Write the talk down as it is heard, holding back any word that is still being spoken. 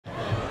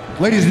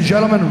Ladies and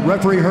gentlemen,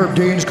 referee Herb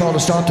Dean's called a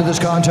stop to this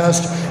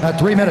contest at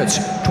 3 minutes,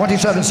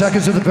 27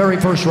 seconds of the very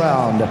first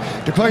round.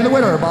 Declaring the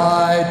winner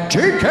by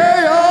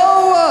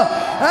TKO,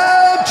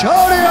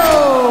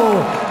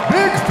 Antonio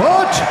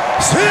Bigfoot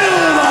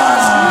Silva!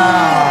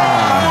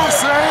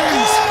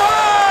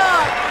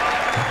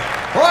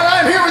 All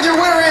right, I'm here with your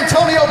winner,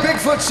 Antonio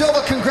Bigfoot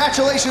Silva.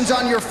 Congratulations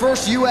on your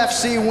first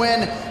UFC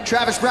win.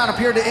 Travis Browne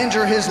appeared to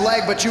injure his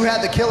leg, but you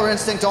had the killer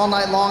instinct all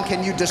night long.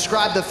 Can you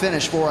describe the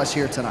finish for us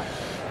here tonight?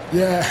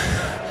 Yeah,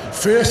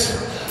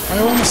 first,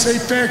 I want to say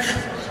thank you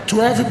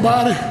to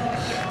everybody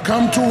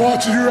come to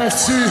watch the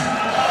UFC.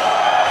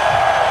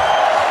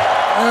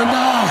 And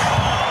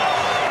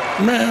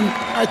man,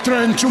 I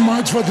trained too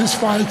much for this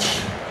fight.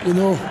 You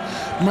know,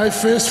 my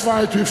first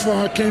fight with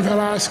Cain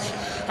Velasquez,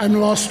 I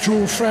lost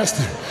too fast.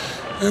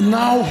 And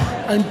now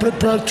I'm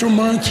prepared too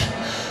much.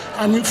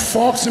 I'm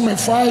focused in my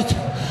fight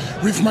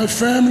with my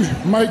family,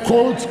 my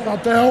coach,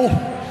 Patel,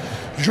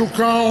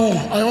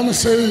 Jucão. I want to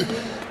say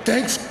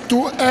thanks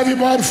to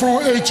everybody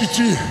from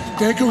HT.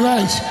 Thank you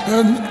guys.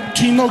 And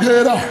King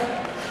Nogueira.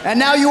 And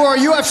now you are a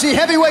UFC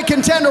heavyweight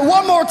contender.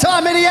 One more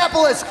time,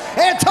 Minneapolis,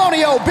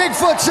 Antonio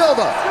Bigfoot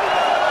Silva.